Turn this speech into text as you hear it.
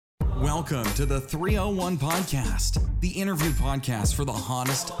Welcome to the 301 Podcast, the interview podcast for the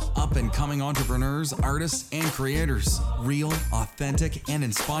hottest up-and-coming entrepreneurs, artists, and creators. Real, authentic, and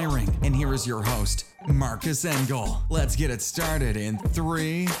inspiring. And here is your host, Marcus Engel. Let's get it started in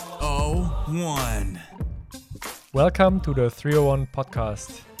 301. Welcome to the 301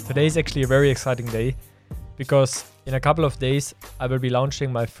 Podcast. Today is actually a very exciting day because in a couple of days I will be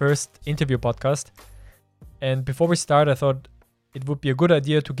launching my first interview podcast. And before we start, I thought it would be a good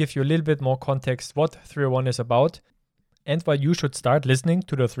idea to give you a little bit more context what 301 is about and why you should start listening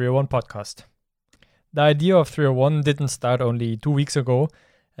to the 301 podcast. The idea of 301 didn't start only 2 weeks ago.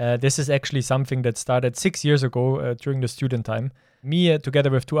 This is actually something that started 6 years ago during the student time. Me, together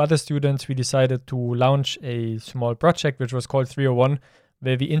with 2 other students, we decided to launch a small project which was called 301,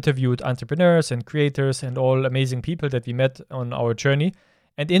 where we interviewed entrepreneurs and creators and all amazing people that we met on our journey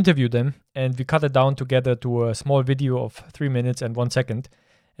and interviewed them, and we cut it down together to a small video of 3 minutes and 1 second.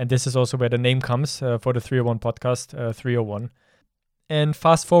 And this is also where the name comes for the 301 podcast, 301. And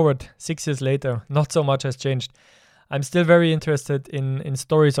fast forward 6 years later, not so much has changed. I'm still very interested in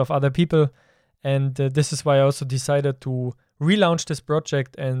stories of other people, and this is why I also decided to relaunch this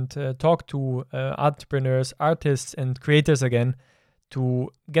project and talk to entrepreneurs, artists, and creators again to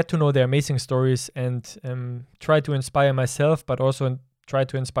get to know their amazing stories and try to inspire myself, but also try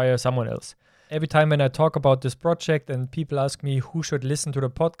to inspire someone else. Every time when I talk about this project and people ask me who should listen to the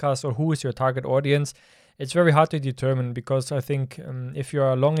podcast or who is your target audience, it's very hard to determine because I think if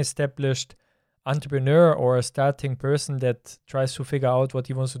you're a long-established entrepreneur or a starting person that tries to figure out what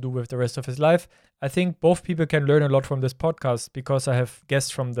he wants to do with the rest of his life, I think both people can learn a lot from this podcast because I have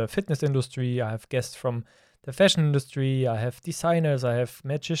guests from the fitness industry, I have guests from the fashion industry, I have designers, I have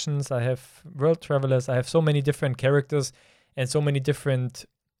magicians, I have world travelers, I have so many different characters and so many different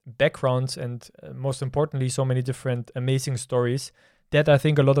backgrounds and most importantly, so many different amazing stories that I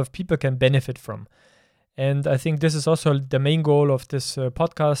think a lot of people can benefit from. And I think this is also the main goal of this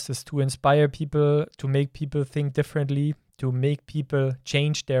podcast is to inspire people, to make people think differently, to make people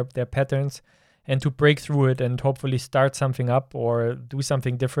change their patterns and to break through it and hopefully start something up or do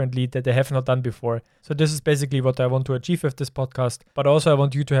something differently that they have not done before. So this is basically what I want to achieve with this podcast. But also I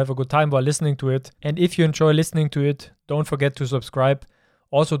want you to have a good time while listening to it. And if you enjoy listening to it, don't forget to subscribe.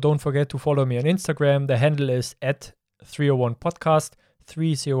 Also, don't forget to follow me on Instagram. The handle is @301podcast,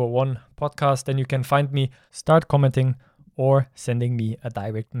 301 podcast. Then you can find me, start commenting or sending me a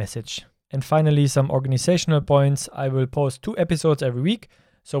direct message. And finally, some organizational points. I will post 2 episodes every week.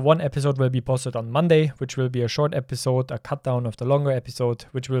 So 1 episode will be posted on Monday, which will be a short episode, a cut down of the longer episode,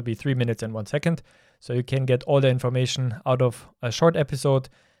 which will be 3 minutes and 1 second. So you can get all the information out of a short episode.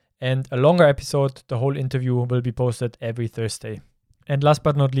 And a longer episode, the whole interview, will be posted every Thursday. And last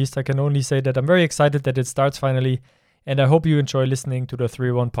but not least, I can only say that I'm very excited that it starts finally. And I hope you enjoy listening to the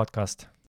 301 podcast.